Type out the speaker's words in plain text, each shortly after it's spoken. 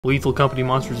Lethal Company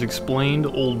Monsters Explained,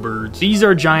 Old Birds. These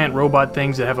are giant robot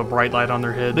things that have a bright light on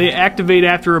their head. They activate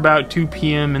after about 2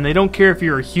 p.m. and they don't care if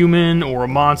you're a human or a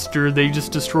monster, they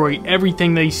just destroy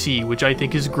everything they see, which I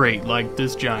think is great, like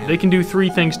this giant. They can do 3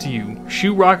 things to you: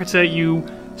 shoot rockets at you,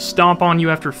 stomp on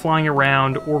you after flying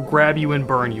around, or grab you and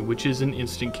burn you, which is an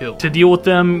instant kill. To deal with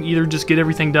them, either just get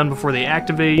everything done before they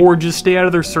activate, or just stay out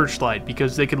of their searchlight,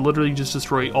 because they could literally just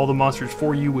destroy all the monsters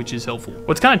for you, which is helpful.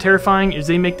 What's kind of terrifying is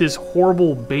they make this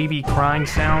horrible baby crying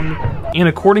sound, and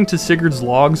according to Sigurd's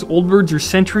logs, old birds are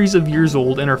centuries of years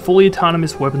old and are fully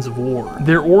autonomous weapons of war.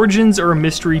 Their origins are a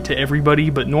mystery to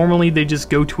everybody, but normally they just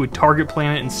go to a target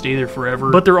planet and stay there forever.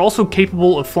 But they're also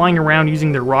capable of flying around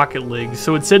using their rocket legs,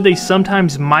 so it said they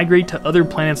sometimes migrate to other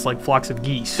planets like flocks of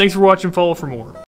geese. Thanks for watching, follow for more.